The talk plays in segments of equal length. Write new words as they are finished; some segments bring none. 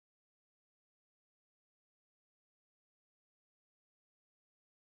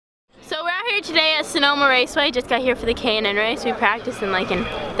here today at Sonoma Raceway. Just got here for the K&N race. We practiced in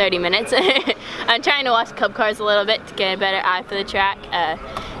 30 minutes. I'm trying to watch cup cars a little bit to get a better eye for the track.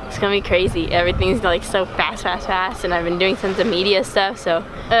 It's gonna be crazy. Everything's like so fast, and I've been doing tons of media stuff. So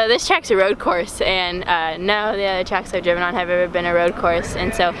this track's a road course, and none of the other tracks I've driven on have ever been a road course,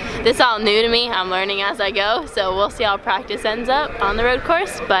 and so this is all new to me. I'm learning as I go, so we'll see how practice ends up on the road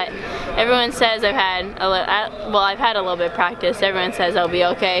course. But everyone says I've had I've had a little bit of practice. Everyone says I'll be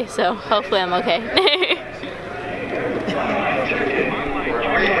okay, so hopefully I'm okay.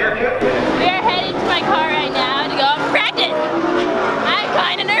 We are heading to my car right now to go out and practice. I'm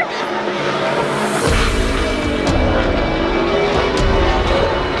kind of nervous.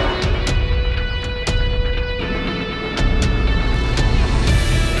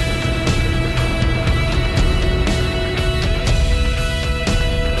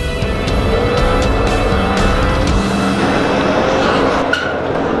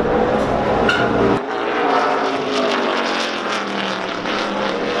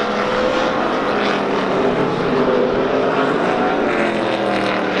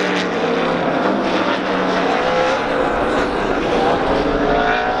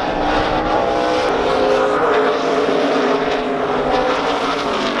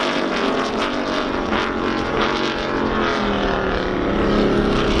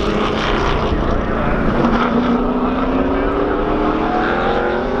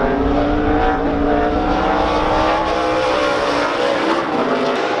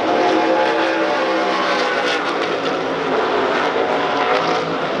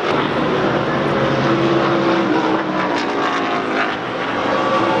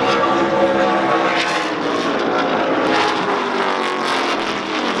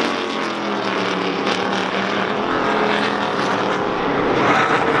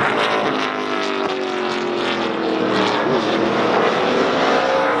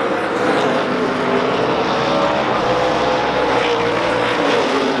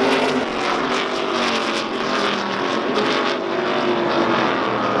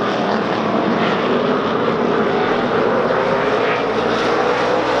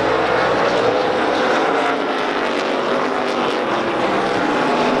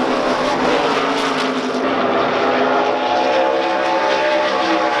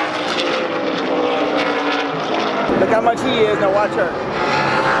 Look how much he is, now watch her.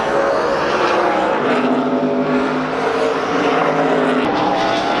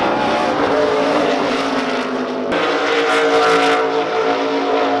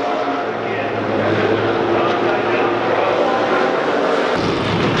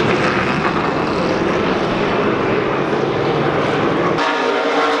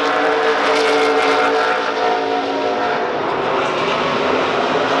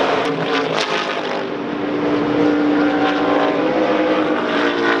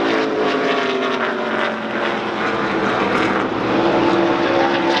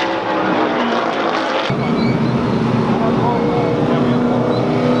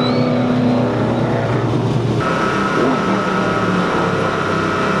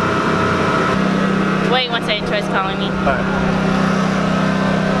 Troy's calling me. All right.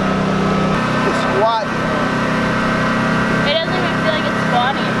 It's squatting. It doesn't even feel like it's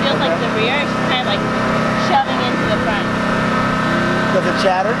squatting. It feels like the rear is kind of like shoving into the front. Does it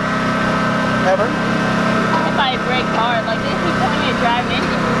chatter? Ever? If I brake hard, like they keep telling me to drive it in.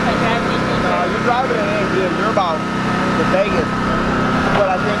 If I drive it in. No, you're driving it in good. You're about the Vegas. But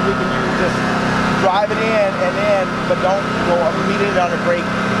I think we can use just drive it in and then, but don't go immediately on the brake.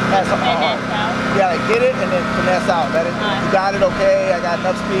 That's hard. You gotta get it and then finesse out. Let it, you got it, okay, I got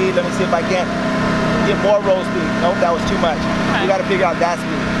enough speed. Let me see if I can get more road speed. Nope, that was too much. You gotta figure out that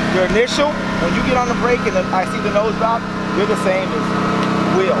speed. Your initial, when you get on the brake and then I see the nose drop, you're the same as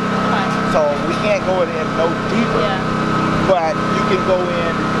wheel. So we can't go in no deeper. But you can go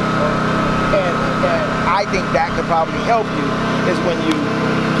in and I think that could probably help you is when you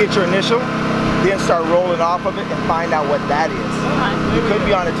get your initial, then start rolling off of it and find out what that is. You could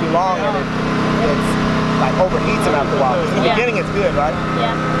be on it too long and it's like overheats them after a while. In the beginning it's good, right?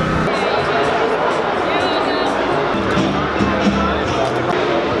 Yeah.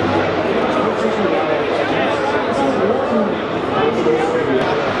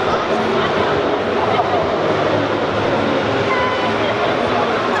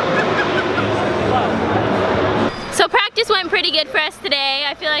 So practice went pretty good for us today.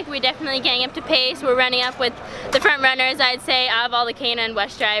 I feel like we're definitely getting up to pace. We're running up with the front runners, I'd say, out of all the K&N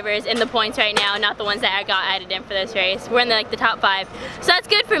West drivers in the points right now, not the ones that I got added in for this race. We're in the top 5. So that's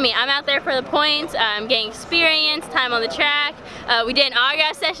good for me. I'm out there for the points, getting experience, time on the track. We did an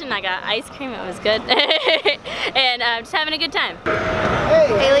autograph session. I got ice cream. It was good. And just having a good time. Hey,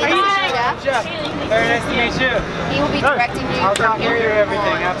 Hailie, this is Jeff. Very nice to meet you. He will be directing you I'll from talk you through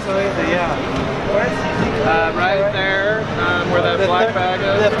everything, absolutely, yeah. Right there, where that black bag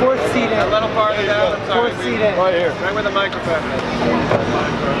is. The 4th seat in. A little farther down, I'm sorry. 4th seat in. Right here. Right where the microphone is.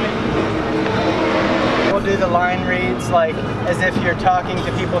 We'll do the line reads like as if you're talking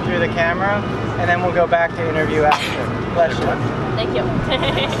to people through the camera, and then we'll go back to interview after. Bless you. Thank you.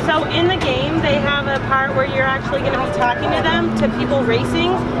 So in the game, they have a part where you're actually going to be talking to them, to people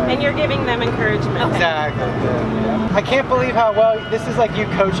racing, and you're giving them encouragement. Okay. Exactly. Yeah. I can't believe how well, this is like you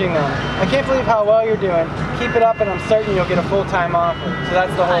coaching them. I can't believe how well you're doing. Keep it up and I'm certain you'll get a full-time offer. So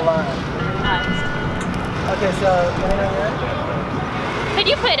that's the whole line. Okay, so, could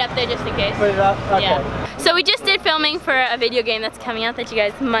you put it up there just in case? Put it up? Okay. Yeah. So we just did filming for a video game that's coming out that you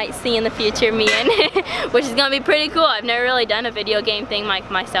guys might see in the future, me in, which is gonna be pretty cool. I've never really done a video game thing like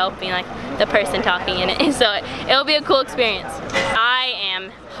myself, being like the person talking in it, so it'll be a cool experience. I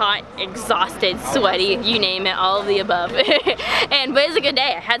am hot, exhausted, sweaty, you name it, all of the above. But it was a good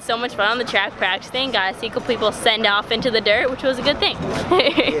day. I had so much fun on the track practicing, got to see cool people send off into the dirt, which was a good thing.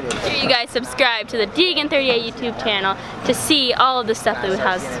 Sure you guys subscribe to the Deegan 38 YouTube channel to see all of the stuff that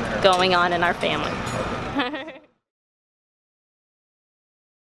has going on in our family.